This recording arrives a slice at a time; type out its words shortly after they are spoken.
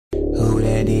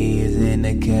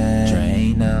second.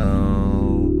 Draino,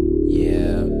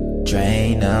 yeah.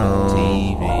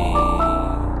 DraineoTV,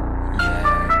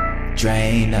 yeah.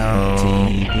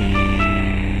 DraineoTV,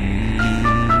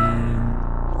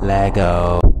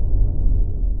 Legooo.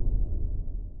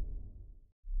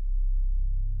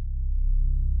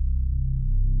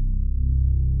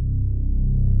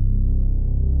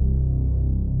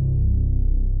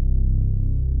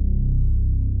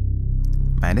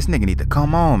 Man, this nigga need to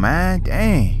come on, man.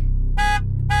 Dang.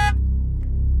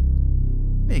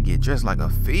 Nigga get dressed like a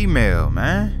female,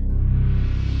 man.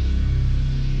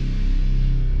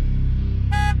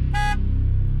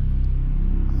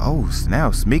 Oh,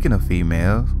 snap. Speaking of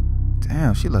females,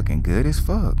 damn, she looking good as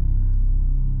fuck.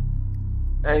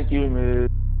 Thank you, man.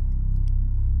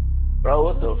 Bro,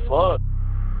 what the fuck?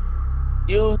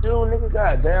 You nigga,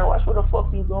 goddamn, watch where the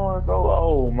fuck you going, bro.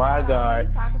 Oh my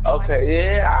god.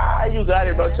 Okay, yeah, you got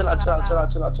it, bro. Chill out.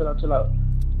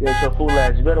 Yeah, your fool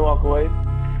ass. You better walk away.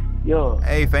 Yo.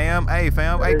 Hey, fam. Hey,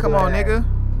 come on, nigga.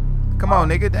 Come on,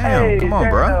 nigga. Damn. Hey, come on,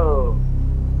 bro.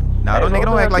 Nah, hey, nigga,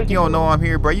 don't act like you don't know I'm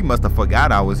here, bro. You must have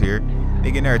forgot I was here.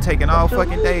 Nigga in there taking all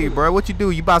fucking day, bro. What you do?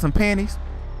 You buy some panties?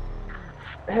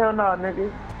 Hell no, nigga.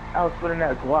 I was putting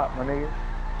that guap, my nigga.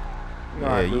 You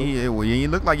know yeah, well, you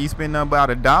look like you spend about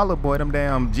 $1, boy. Them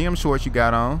damn gym shorts you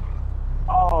got on.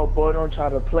 Oh, boy, don't try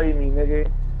to play me,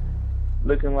 nigga.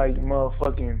 Looking like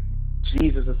motherfucking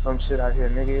Jesus or some shit out here,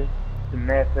 nigga. The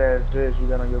nasty ass dress you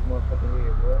got on your motherfucking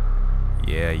head, bro.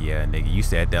 Yeah, nigga. You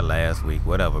said that last week.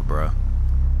 Whatever, bro.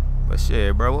 But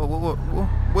shit, bro.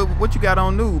 What you got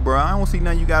on new, bro? I don't see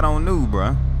nothing you got on new,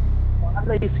 bro. I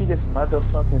know you see this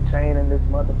motherfucking chain and this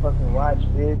motherfucking watch,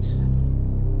 bitch.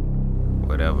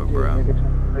 Whatever, bro. Nigga, trying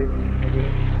to play me, nigga.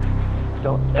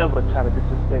 Don't ever try to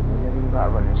disrespect me, nigga. You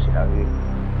not running shit out here.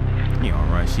 You don't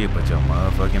run shit but your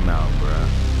motherfucking mouth, bro.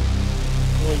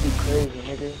 You crazy,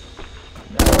 nigga.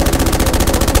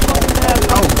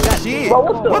 Oh shit! Bro,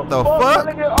 what the fuck?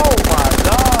 Nigga? Oh my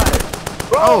god!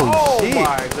 Bro, oh shit! Oh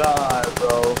my god,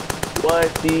 bro. What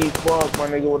the fuck, my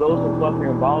nigga? Were those some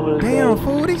fucking ballers? Damn,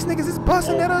 fool, these niggas is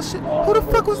busting that up shit. Who the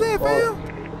fuck was that, fam?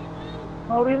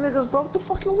 Oh, these niggas broke the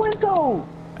fucking window.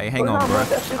 Hey, hang on, bro.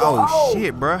 Oh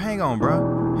shit, bro. Hang on,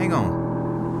 bro. Hang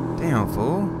on. Damn,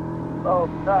 fool. Oh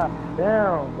god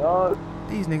damn, dog.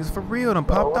 These niggas for real done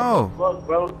popped off. Fuck,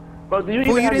 bro. Bro, do you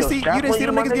fool, even you didn't see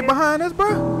them niggas get behind us, bro?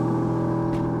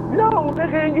 No,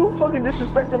 nigga, you fucking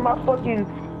disrespecting my clothes.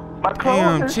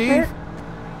 Damn, and chief. Shit.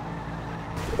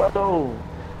 Bro.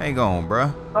 Hang on,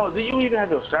 bro. Oh, do you even have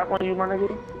your strap on you, my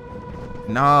nigga?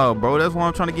 No, bro. That's why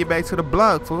I'm trying to get back to the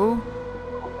block, fool.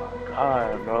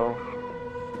 God, bro.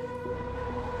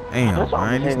 Damn,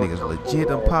 man, these niggas legit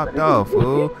done popped off,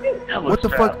 fool. What the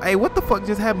fuck? Hey, what the fuck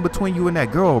just happened between you and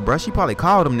that girl, bro? She probably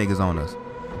called them niggas on us.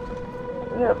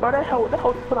 Yeah, bro, that hoe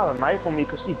put out a knife on me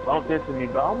because she bumped into me,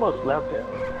 bro. I almost left her.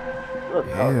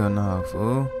 Hell no,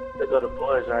 fool. They go the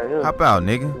boys right here. Hop out,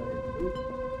 nigga.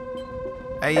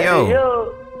 Hey,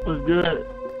 yo. What's good?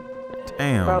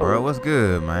 Damn, bro, what's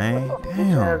good, man?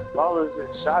 Damn. Ballers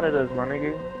that shot at us, my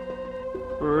nigga.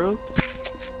 For real?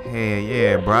 Hell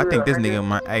yeah, bro. I think this nigga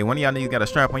might. Hey, one of y'all niggas got a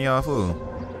strap on y'all, fool.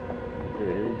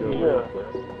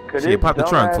 Yeah. Shit, pop the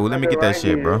trunk, fool. Let me get that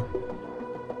shit, bro.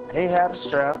 Ain't have a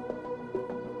strap.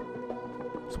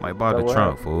 Somebody bought the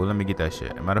trunk, fool. Let me get that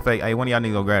shit. Matter of fact, hey, one of y'all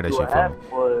niggas go grab that shit for me.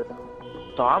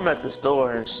 So I'm at the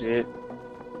store and shit.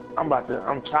 I'm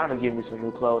trying to get me some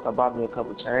new clothes. I bought me a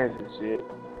couple chains and shit.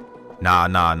 Nah,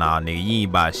 nigga. You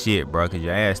ain't buy shit, bro, cause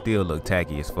your ass still look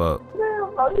tacky as fuck.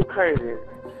 Man, bro, you crazy.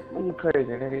 You crazy,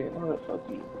 nigga. What the fuck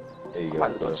you? I'm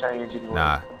about to go change anyway.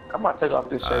 Nah. I'm about to take off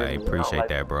this shirt. I appreciate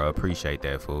that, bro. Appreciate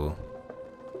that, fool.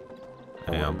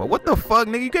 Damn, but what the fuck,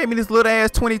 nigga? You gave me this little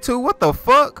ass 22. What the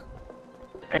fuck?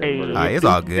 Hey, it's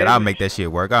all good. I'll make that shit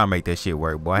work.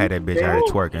 Boy, I had that bitch out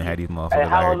here twerking. Had these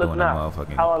motherfuckers out here doing that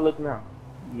motherfucking. How I look now?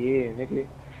 Yeah, nigga.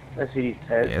 Let's see these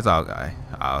tests. Yeah, it's all good.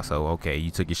 So okay,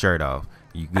 you took your shirt off.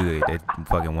 You good? That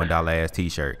fucking $1 ass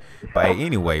t-shirt. But hey,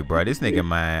 anyway, bro, this nigga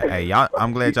man. Hey, y'all.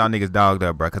 I'm glad y'all niggas dogged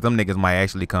up, bro, cause them niggas might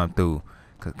actually come through.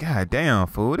 Cause goddamn,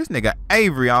 fool, this nigga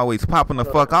Avery always popping the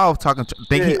fuck off,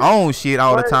 think he owns shit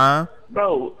all the time.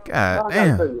 Bro,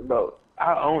 goddamn. Bro,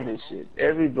 I own this shit.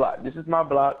 Every block. This is my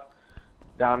block.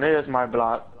 Down there is my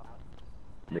block.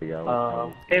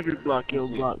 Every block, your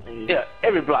block, nigga. Yeah,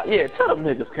 every block. Yeah, tell them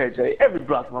niggas, KJ. Every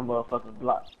block is my motherfucking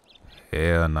block.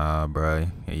 Hell nah, bro.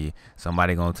 Hey,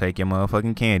 somebody gonna take your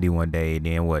motherfucking candy one day, and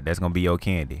then what? That's gonna be your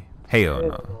candy. Hell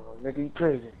no. Nigga, you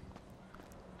crazy.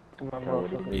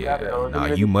 Yeah, nah,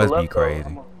 you must be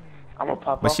crazy. I'ma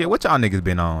pop but shit, what y'all niggas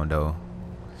been on, though?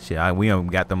 Shit, we done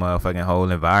got the motherfucking whole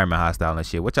environment hostile and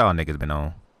shit. What y'all niggas been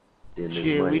on?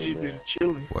 Shit, we just been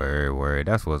chilling. Word.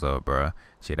 That's what's up, bro.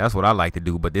 Shit, that's what I like to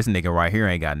do. But this nigga right here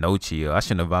ain't got no chill. I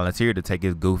shouldn't have volunteered to take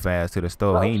his goof ass to the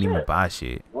store. He ain't even buy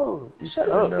shit. Whoa, you shut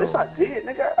up. Yes, I did,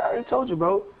 nigga. I already told you,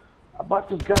 bro. I bought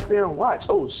this goddamn watch.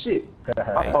 Oh, shit.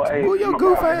 Hey, move your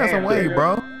goof ass away,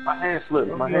 bro. My hand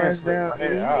slipped. My hand slipped.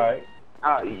 Alright.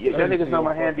 Y'all niggas know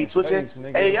my hand be twitching.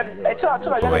 Hey, talk.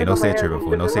 Wait, no set tripping,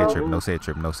 fool. No set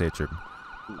tripping.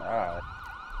 Alright.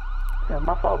 Yeah,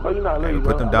 my fault, bro. You know I love you,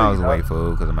 bro. Put them dogs away,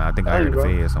 fool, because I think I heard the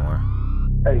feds somewhere.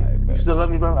 Hey, you still love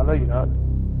me, bro? I love you, dog.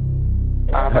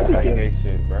 I like that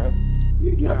shit, bro.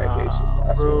 You like that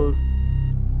shit, bro.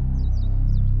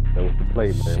 That was the play,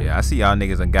 man. Shit, I see y'all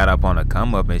niggas done got up on a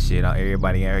come up and shit.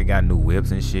 Everybody already got new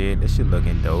whips and shit. That shit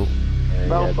looking dope.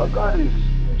 Bro, fuck all this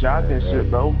jocking shit,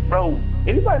 bro. Bro,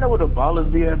 anybody know where the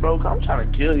Ballas be at, bro? Cause I'm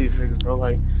trying to kill these niggas, bro.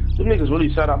 Like, them niggas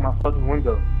really shot out my fucking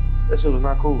window. That shit was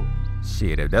not cool.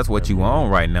 Shit, if that's what you on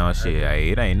right now, shit, hey,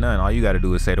 it ain't nothing. All you gotta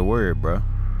do is say the word, bro.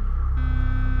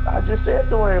 I just said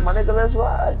the word, my nigga. Let's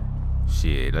ride.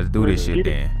 Shit, let's do this shit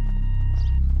then.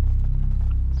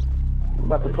 I'm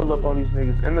about to pull up on these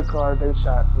niggas in the car they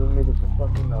shot, so them niggas can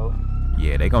fucking know.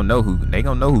 Yeah, they gonna know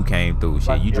who came through.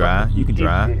 Shit, you drive, you can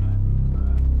drive.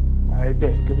 Alright,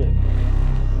 bet, good bet.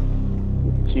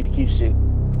 Keep shit.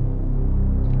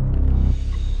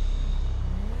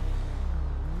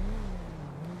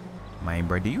 Man,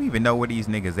 bro, do you even know where these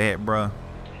niggas at, bro?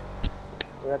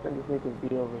 Yeah, I think these niggas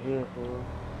be over here, fool.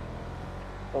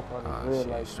 Oh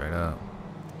shit, straight up.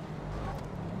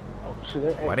 Oh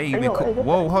shit, why they even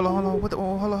whoa, hold on. What the,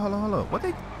 hold on. What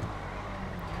they?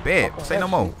 Bet, say no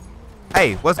more.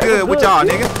 Hey, what's good with y'all,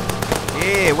 nigga?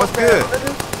 Yeah, what's good?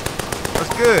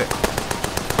 What's good?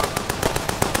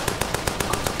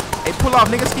 Hey, pull off,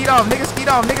 nigga, skeet off, nigga.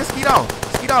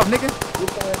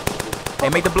 Hey,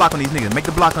 make the block on these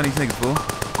niggas. Fool.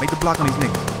 Make the block on these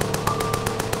niggas.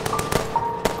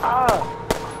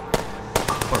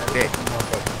 Fuck that.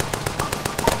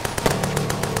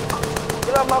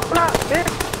 Get off my block, bitch.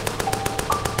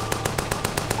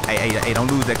 Hey,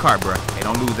 don't lose that car, bro.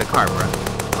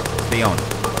 Stay on it.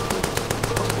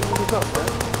 What's up, man?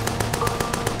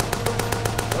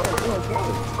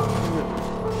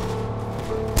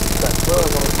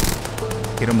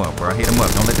 Hit him up, bro.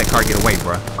 Don't let that car get away,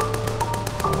 bro.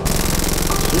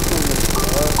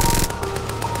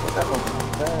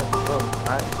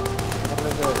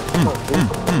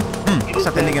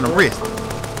 Shot that nigga in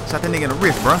the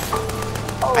wrist. Bro.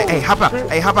 Hey, hop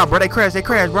out, bro. They crash,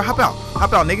 bro. Hop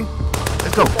out, nigga.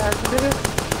 Let's go.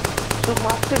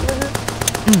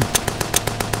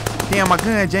 Damn, my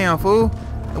gun jam, fool.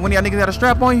 And one of y'all niggas got a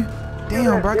strap on you?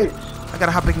 Damn, bro. I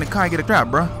gotta hop back in the car and get a drop,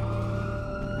 bro.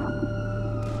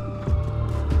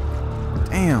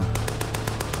 Damn.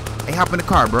 Hey, hop in the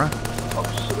car, bro.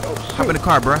 Hop in the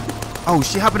car, bro. Oh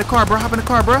shit, hop in the car, bro.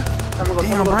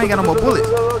 Damn, bro, I ain't got no more bullets.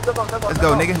 Let's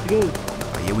go, nigga.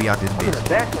 Oh yeah, we out this bitch.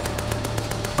 Yeah.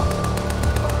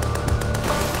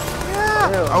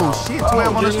 Oh shit,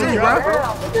 12 on the street, bro.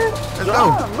 Let's go.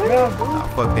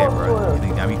 Oh, fuck that, bro.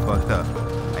 You got me fucked up.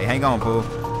 Hey, hang on, fool.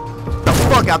 The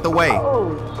fuck out the way.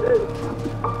 Oh shit.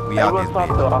 We out this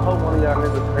bitch. I hope one of y'all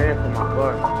niggas paying for my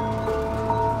car.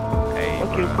 Hey,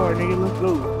 fuck your car, nigga. Let's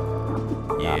go.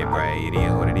 Yeah, bro. It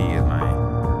is what it is, man.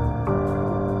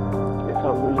 It's so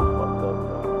really fucked up,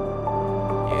 bro.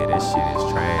 Yeah, this shit is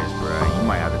trash, bro. You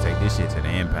might have to take this shit to the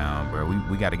impound, bro.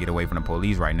 We got to get away from the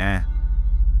police right now.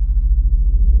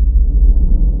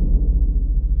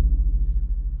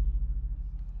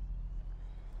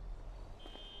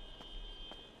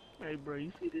 Hey, bro,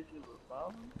 you see this nigga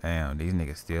revolver? Damn, these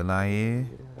niggas still out here.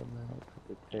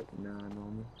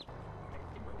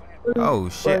 Oh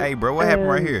shit, hey bro, what happened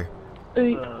right here?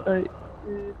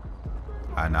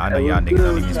 I know y'all niggas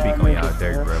don't even speak on y'all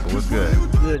dirt, bro, but what's good?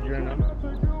 Good,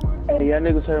 DraineoTV. Hey, y'all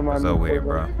niggas heard my What's up with it,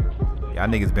 bro? Y'all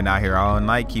niggas been out here all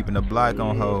night keeping the block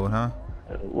on hold, huh?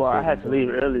 Well, I had to leave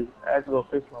early. I had to go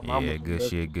fix my mama. Yeah, good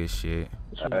shit.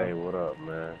 Hey, what up,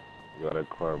 man? You got a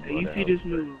car, bro. Hey, you see this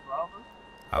new revolver?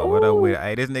 Oh, what up with it?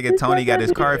 Hey, this nigga Tony got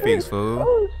his car fixed, fool.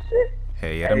 Oh, shit.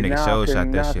 Hey, yeah, them niggas show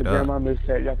shot that shit up. My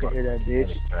mistake. Y'all can hear that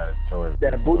bitch.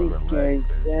 That booty gang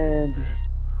bandit.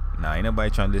 Nah, ain't nobody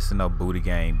trying to listen to no booty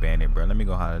gang bandit, bro. Let me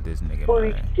go holler at this nigga,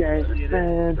 Booty man. gang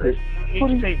bandit.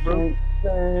 Booty gang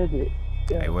bandit.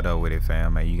 Hey, what up with it,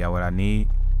 fam? Man, you got what I need?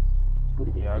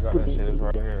 Yeah, I got that shit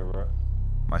right here, bro.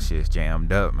 My shit's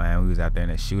jammed up, man. We was out there in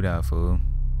a shootout, fool.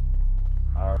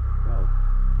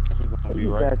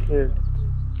 You back here.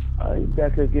 You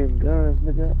back here getting guns,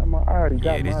 nigga. I already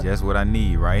got Yeah, my this just what I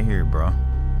need right here, bro.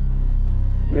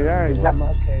 Nigga, I already got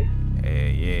my case.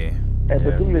 Yeah. Hey,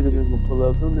 but them niggas just gonna pull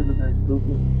up. Them niggas ain't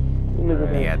stupid.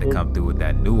 He had to come through with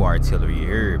that new artillery, you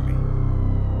heard me?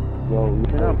 Yo,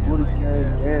 man, I'm booty carrying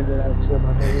and then I chill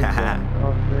my nigga. You know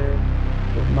what I'm saying?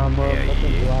 With my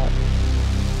motherfucking block.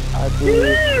 I do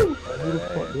it.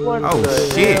 Oh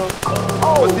shit!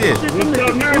 What's this? What's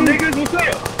up now, niggas? What's up?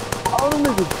 All them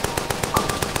niggas.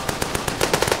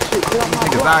 Shit, get off my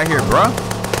Niggas block. out here, bro.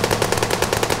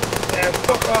 Man,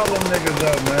 fuck all them niggas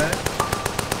up, man.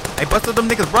 Hey, bust up them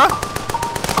niggas, bro.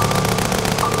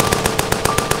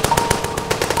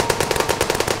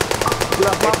 Get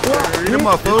off my block. Get him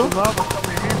up, fool.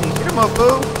 Get him up,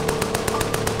 fool.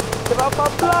 Get off my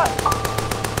block.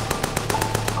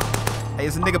 Hey,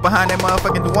 it's a nigga behind that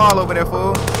motherfucking wall over there,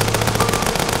 fool.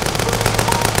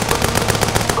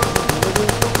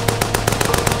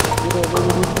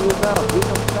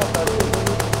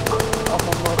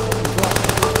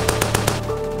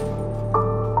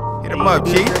 Hit him up,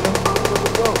 Chief.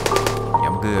 Yeah,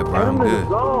 I'm good, bro. I'm good.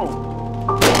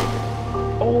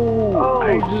 Oh,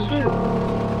 shit.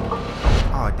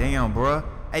 Oh, damn, bro.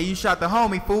 Hey, you shot the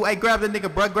homie, fool. Hey, grab the nigga,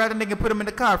 bro. Grab the nigga, put him in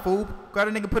the car, fool.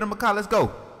 Grab the nigga, put him in the car. Let's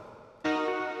go.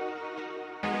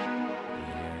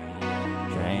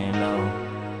 Draino.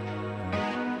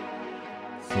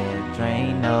 Said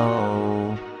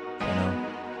Draino.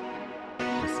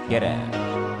 Let's get it.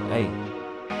 Hey.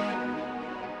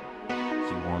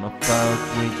 She wanna fuck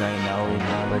with Draino,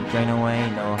 but Draino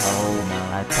ain't no hoe.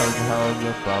 I told you hoes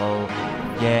before.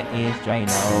 Yeah, it's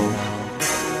Draino.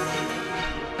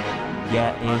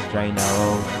 Yeah, it's Draino.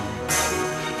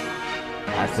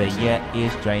 I say yeah,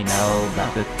 it's Draino.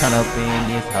 About to turn up in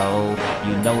this hole.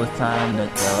 You know it's time to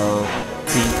go.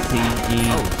 TTG.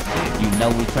 You know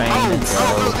we train to go.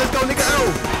 Let's go, nigga.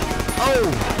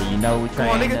 Oh. You know we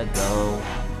train to go.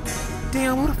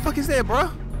 Damn, who the fuck is that, bro?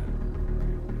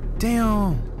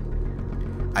 Damn.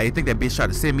 I think that bitch tried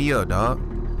to set me up, dog.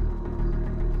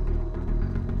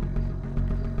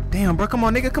 Damn, bro. Come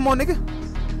on, nigga. Come on, nigga.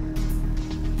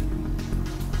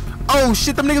 Oh,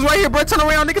 shit. Them niggas right here, bro. Turn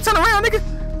around, nigga. Turn around, nigga.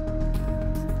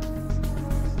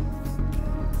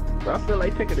 Bro, I feel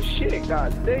like taking a shit.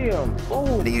 God damn.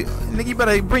 Oh. Nigga, you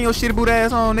better bring your shitty boot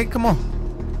ass on, nigga. Come on.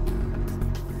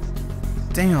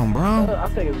 Damn, bro. I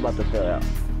think it's about to fall out.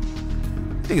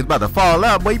 Nigga's about to fall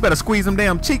out, boy. You better squeeze them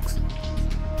damn cheeks.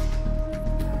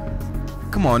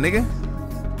 Come on, nigga.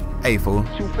 Hey, fool.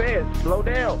 Too fast. Slow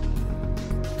down.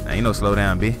 Ain't no slow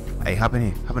down, B. Hey, hop in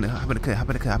here. Hop in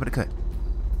the cut.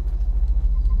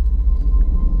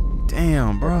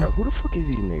 Damn, bro. Who the fuck is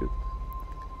these niggas?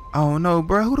 I don't know,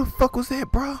 bro. Who the fuck was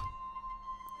that, bro?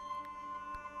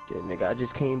 Yeah, nigga, I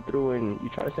just came through and you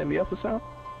try to set me up or something?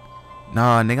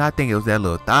 Nah, nigga, I think it was that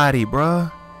little thotty, bro.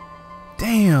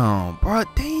 Damn, bro.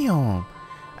 Damn.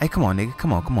 Hey, come on, nigga.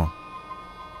 Come on.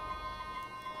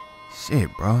 Shit,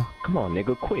 bro. Come on,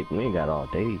 nigga, quick. We ain't got all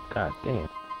day. God damn.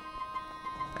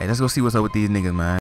 Hey, let's go see what's up with these niggas, man.